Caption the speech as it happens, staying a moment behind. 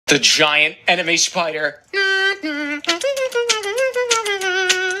The giant enemy spider.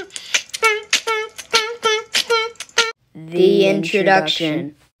 The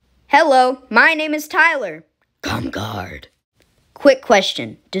introduction. Hello, my name is Tyler. Come guard. Quick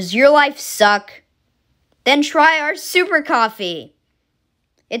question. Does your life suck? Then try our super coffee.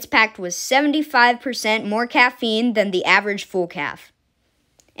 It's packed with 75% more caffeine than the average full caf.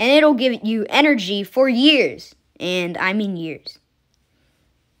 And it'll give you energy for years. And I mean years.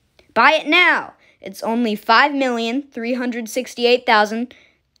 Buy it now. It's only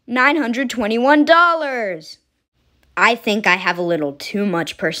 $5,368,921. I think I have a little too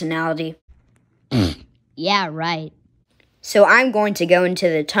much personality. Yeah, right. So I'm going to go into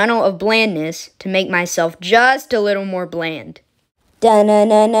the tunnel of blandness to make myself just a little more bland. Ooh,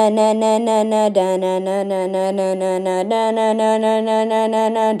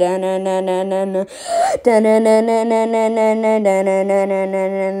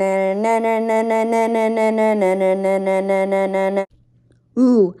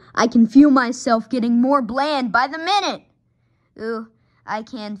 I can feel myself getting more bland by the minute. Ooh, I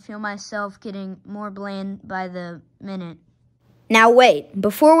can feel myself getting more bland by the minute. Now wait,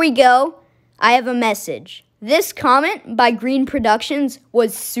 before we go, I have a message. This comment by Green Productions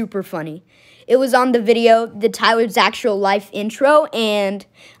was super funny. It was on the video, the Tyler's Actual Life intro, and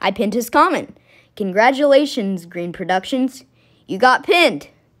I pinned his comment. Congratulations, Green Productions. You got pinned.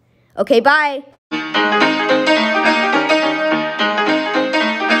 Okay, bye.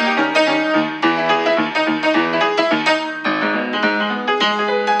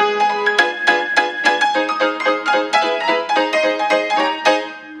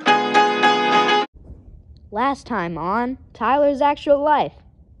 Last time on Tyler's Actual Life.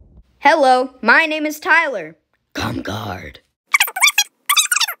 Hello, my name is Tyler. Come guard.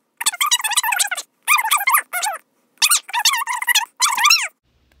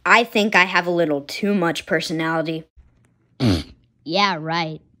 I think I have a little too much personality. Yeah,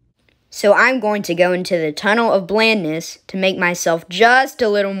 right. So I'm going to go into the tunnel of blandness to make myself just a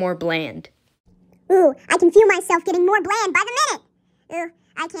little more bland. Ooh, I can feel myself getting more bland by the minute. Ooh,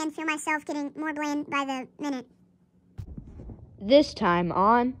 I can feel myself getting more bland by the minute. This time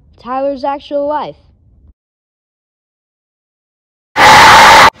on Tyler's Actual Life.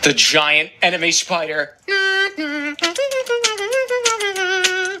 The giant enemy spider.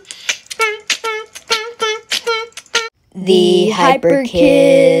 The Hyper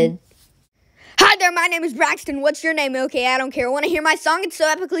Kid. Hi there, my name is Braxton. What's your name? Okay, I don't care. Want to hear my song? It's so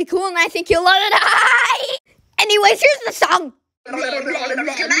epically cool and I think you'll love it. Hi! Anyways, here's the song.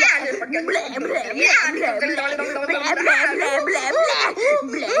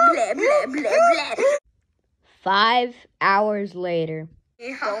 5 hours later.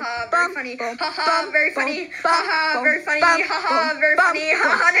 Haha, very funny. Haha, very funny. Haha, very funny. Haha, very funny.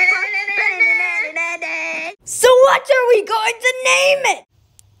 So what are we going to name it?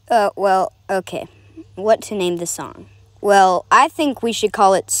 Well, okay. What to name the song? Well, I think we should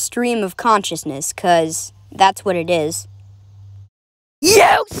call it Stream of Consciousness, 'cause that's what it is.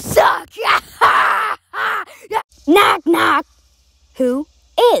 You suck! Knock, knock. Who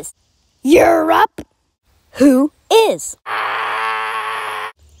is? You're up. Who is?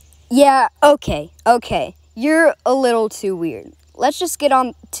 Yeah, okay. You're a little too weird. Let's just get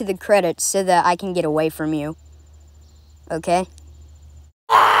on to the credits so that I can get away from you. Okay?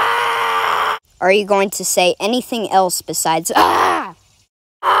 Are you going to say anything else besides ah?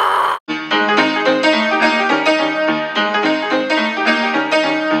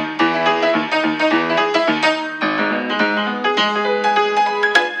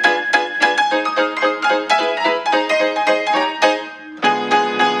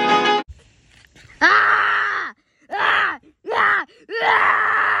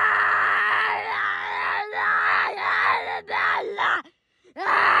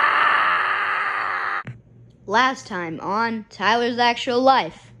 Last time on Tyler's Actual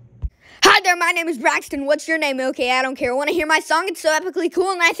Life. Hi there, my name is Braxton. What's your name? Okay, I don't care. Want to hear my song? It's so epically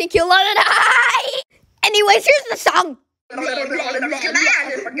cool and I think you'll love it. Hi! Anyways, here's the song. Haha,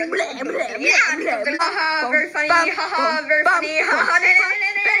 very funny. Haha, very funny.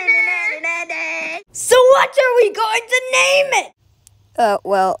 So what are we going to name it?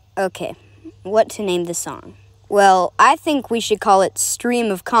 Well, okay. What to name the song? Well, I think we should call it Stream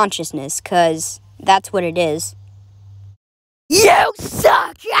of Consciousness, 'cause that's what it is. You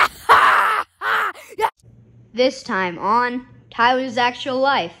suck! This time on Tyler's Actual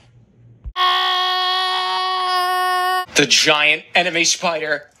Life. The giant enemy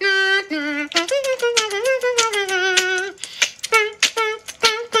spider.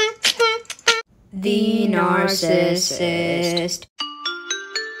 The narcissist.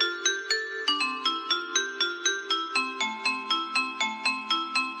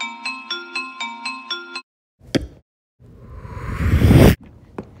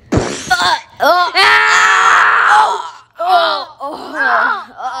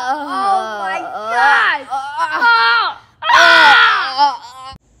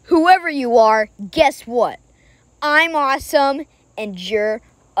 are, guess what? I'm awesome and you're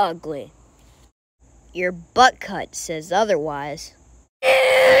ugly. Your butt cut says otherwise.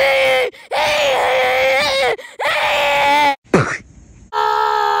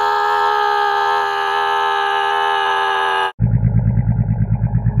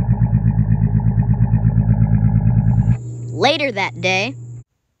 Later that day.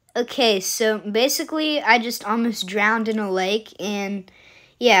 Okay, so basically I just almost drowned in a lake, and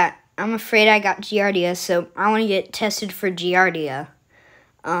yeah, I'm afraid I got Giardia, so I want to get tested for Giardia.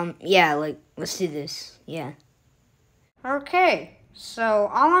 Yeah, like, let's do this, yeah. Okay, so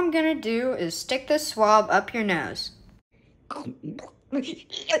all I'm gonna do is stick this swab up your nose. Oh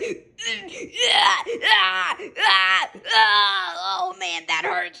man, that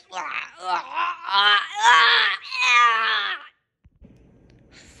hurts.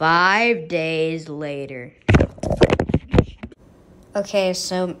 5 days later. Okay,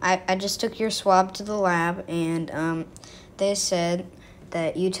 so I just took your swab to the lab, and they said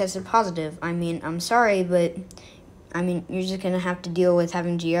that you tested positive. I mean, I'm sorry, but I mean, you're just gonna have to deal with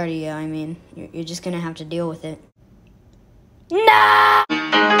having Giardia. I mean, you're just gonna have to deal with it. No!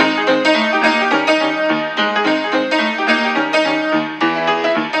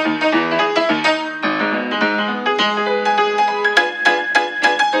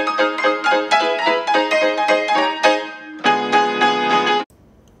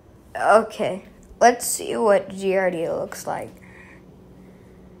 Okay, let's see what Giardia looks like.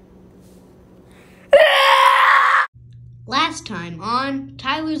 Last time on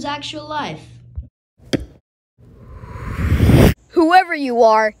Tyler's Actual Life. Whoever you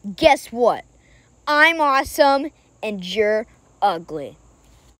are, guess what? I'm awesome and you're ugly.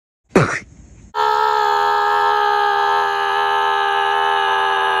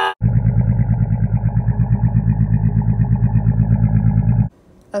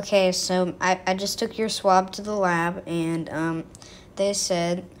 Okay, so I just took your swab to the lab, and they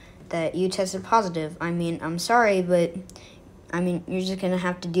said that you tested positive. I mean, I'm sorry, but I mean, you're just gonna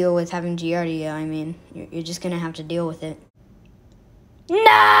have to deal with having Giardia. I mean, you're just gonna have to deal with it.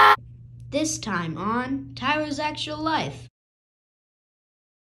 No! This time on Tyler's Actual Life.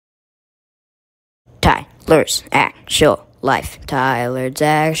 Tyler's Actual Life. Tyler's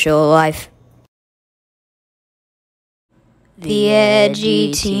Actual Life. The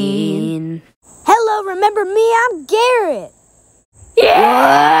edgy teen. Hello, remember me? I'm Garrett.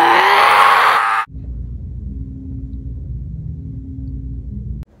 Yeah!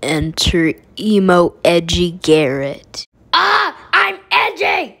 Enter emo edgy Garrett. I'm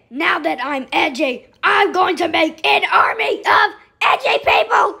edgy! Now that I'm edgy, I'm going to make an army of edgy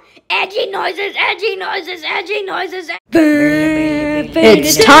people! Edgy noises, edgy noises, edgy noises.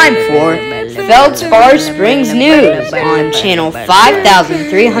 It's time for Feldspar Springs News on channel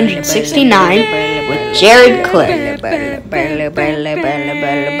 5369 with Jared Cliff.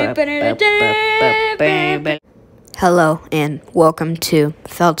 Hello and welcome to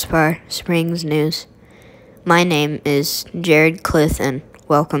Feldspar Springs News. My name is Jared Cliff and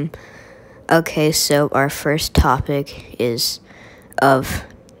welcome. Okay, so our first topic is of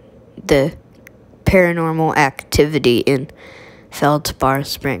the paranormal activity in Feldspar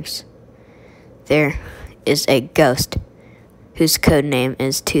Springs. There is a ghost whose code name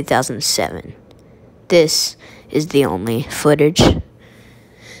is 2007. This is the only footage.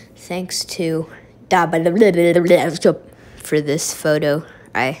 Thanks to for this photo.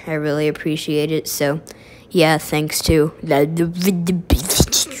 I really appreciate it. So yeah, thanks to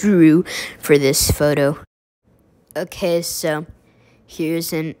for this photo. Okay, so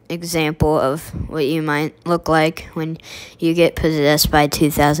here's an example of what you might look like when you get possessed by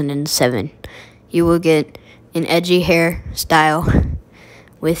 2007. You will get an edgy hairstyle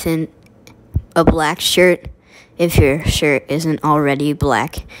with a black shirt, if your shirt isn't already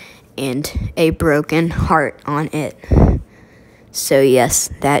black, and a broken heart on it. So yes,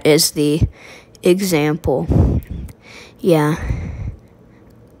 that is the example. Yeah.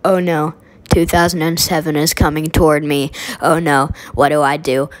 Oh no. 2007 is coming toward me. Oh no, what do I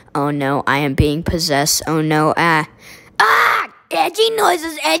do? Oh no, I am being possessed. Oh no, edgy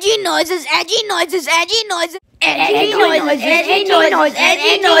noises, edgy noises, edgy noises, edgy noises. Edgy noises, edgy noises,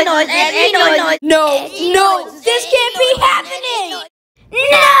 edgy noises, edgy noises. No, this can't be happening.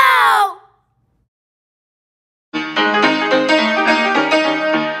 No!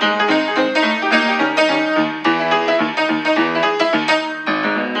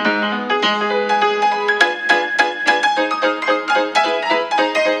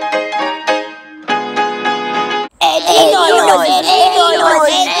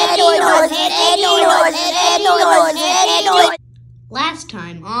 Last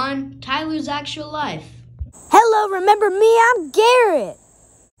time time on Tyler's Actual Life. Hello, remember me? I'm Garrett.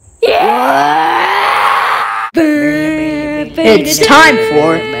 It's time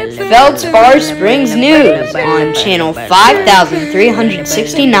for Feldspar Springs News on channel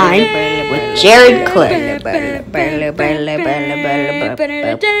 5369 with Jared Cliff.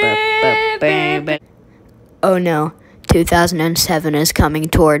 Oh no, 2007 is coming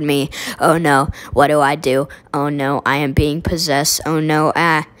toward me. Oh no, what do I do? Oh no, I am being possessed. Oh no,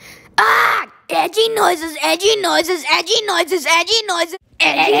 edgy noises, edgy noises, edgy noises, edgy noises.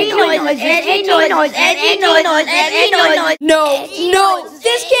 Edgy noises, edgy noises, edgy noises, edgy noises. No,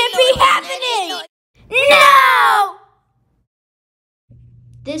 this can't be happening. No!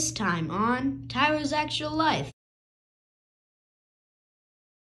 This time on Tyler's Actual Life.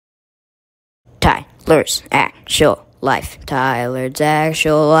 Tyler's Actual Life. Tyler's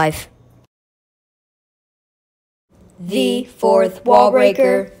Actual Life. The fourth wall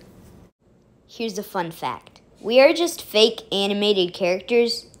breaker. Here's a fun fact. We are just fake animated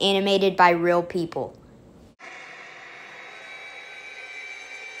characters animated by real people.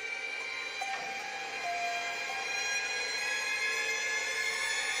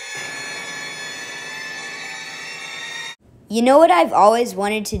 You know what I've always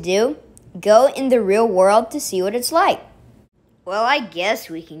wanted to do? Go in the real world to see what it's like. Well, I guess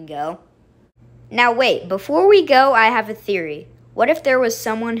we can go. Now wait, before we go, I have a theory. What if there was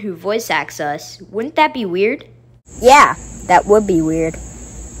someone who voice acts us? Wouldn't that be weird? Yeah, that would be weird.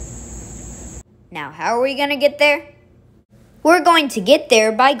 Now, how are we gonna get there? We're going to get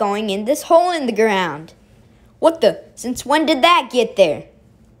there by going in this hole in the ground. What the? Since when did that get there?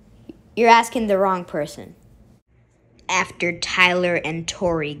 You're asking the wrong person. After Tyler and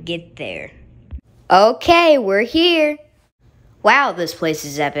Tori get there. Okay, we're here. Wow, this place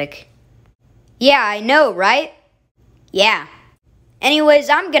is epic. Yeah, I know, right? Yeah. Anyways,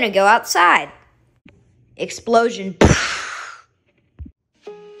 I'm gonna go outside. Explosion.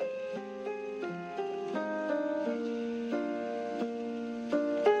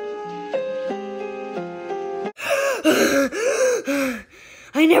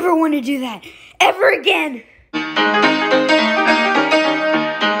 I never want to do that ever again.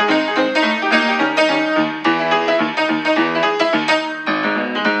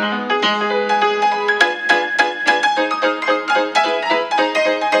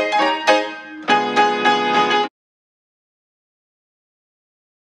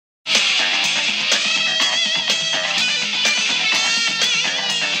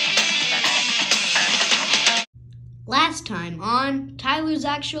 Last time on Tyler's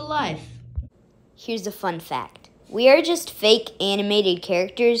Actual Life. Here's a fun fact. We are just fake animated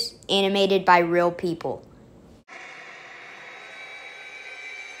characters animated by real people.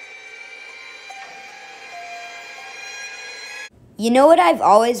 You know what I've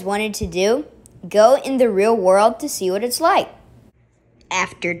always wanted to do? Go in the real world to see what it's like.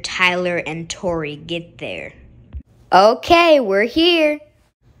 After Tyler and Tori get there. Okay, we're here.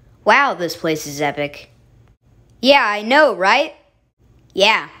 Wow, this place is epic. Yeah, I know, right?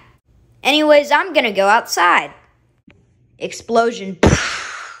 Yeah. Anyways, I'm gonna go outside. Explosion.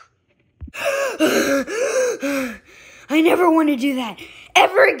 I never want to do that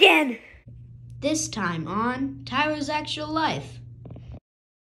ever again. This time on Tyler's Actual Life.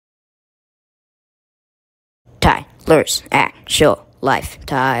 Tyler's Actual Life.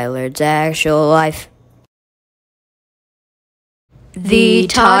 Tyler's Actual Life. The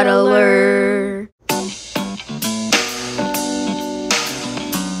Toddler.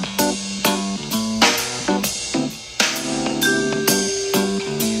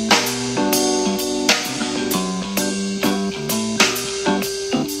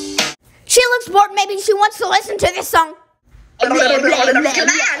 She looks bored. Maybe she wants to listen to this song.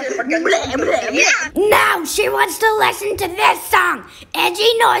 No, she wants to listen to this song.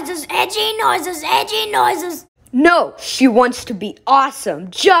 Edgy noises, edgy noises, edgy noises. No, she wants to be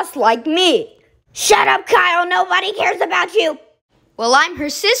awesome, just like me. Shut up, Kyle. Nobody cares about you. Well, I'm her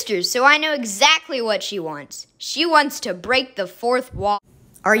sister, so I know exactly what she wants. She wants to break the fourth wall.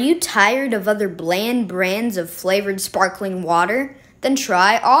 Are you tired of other bland brands of flavored sparkling water? Then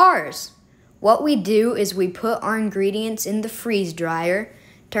try ours. What we do is we put our ingredients in the freeze dryer,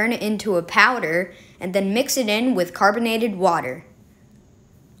 turn it into a powder, and then mix it in with carbonated water.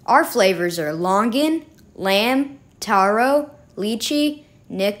 Our flavors are longan, lamb, taro, lychee,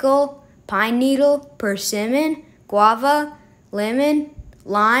 nickel, pine needle, persimmon, guava, lemon,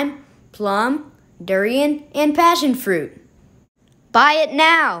 lime, plum, durian, and passion fruit. Buy it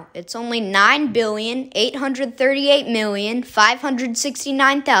now. It's only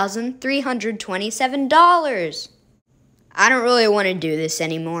 $9,838,569,327. I don't really want to do this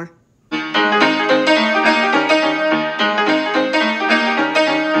anymore.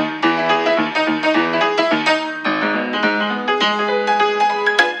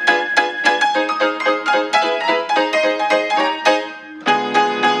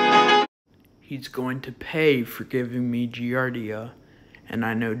 He's going to pay for giving me Giardia, and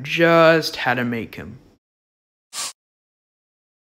I know just how to make him.